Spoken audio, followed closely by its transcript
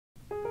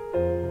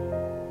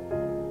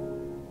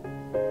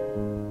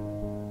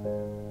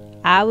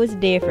I was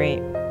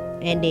different,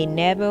 and they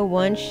never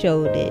once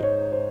showed it.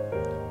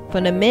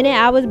 From the minute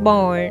I was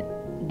born,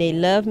 they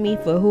loved me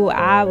for who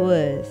I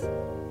was.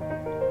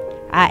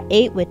 I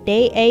ate what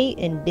they ate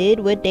and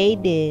did what they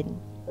did.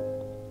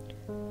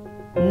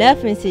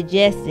 Nothing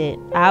suggested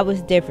I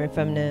was different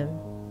from them.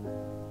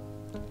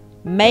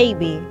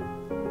 Maybe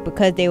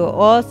because they were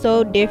all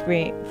so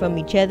different from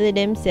each other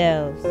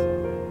themselves.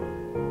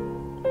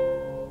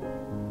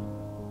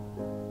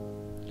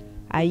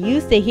 I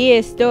used to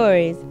hear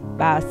stories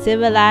about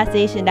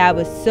civilization that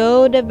was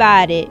so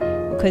divided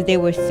because they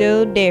were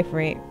so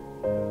different.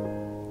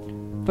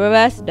 For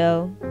us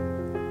though,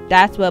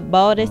 that's what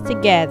brought us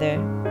together.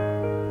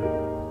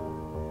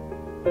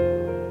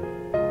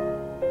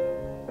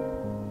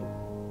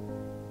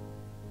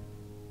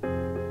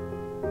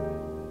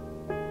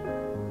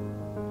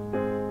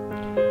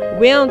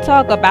 We don't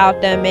talk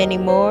about them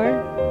anymore,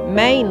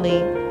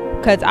 mainly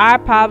because our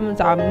problems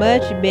are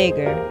much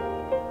bigger.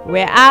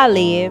 Where I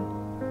live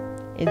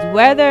is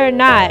whether or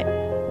not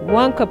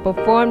one could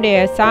perform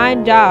their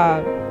assigned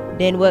job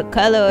than what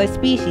color or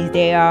species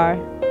they are.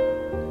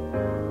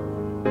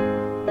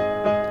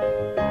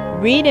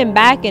 Reading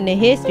back in the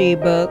history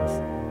books,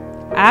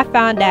 I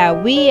found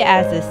that we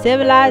as a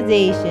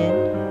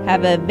civilization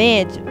have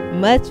advanced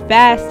much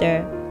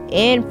faster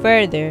and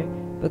further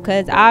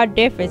because our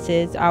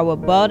differences are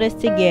what brought us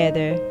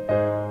together.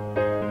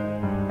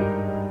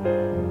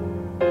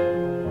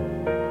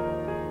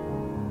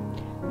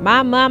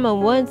 My mama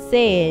once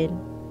said,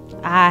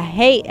 "I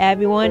hate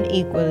everyone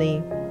equally,"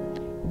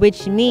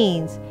 which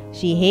means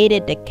she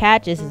hated the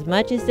cat just as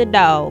much as the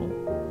dog,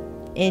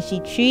 and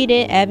she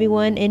treated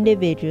everyone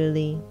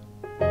individually.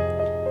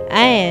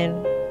 And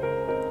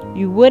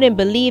you wouldn't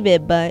believe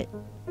it, but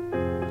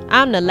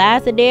I'm the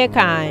last of their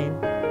kind.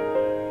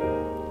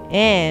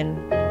 And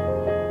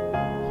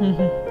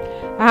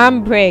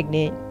I'm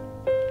pregnant.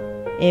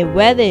 And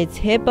whether it's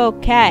hippo,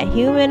 cat,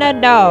 human, or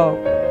dog,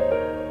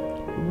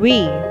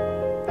 we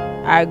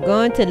are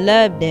going to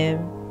love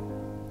them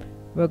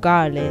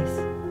regardless.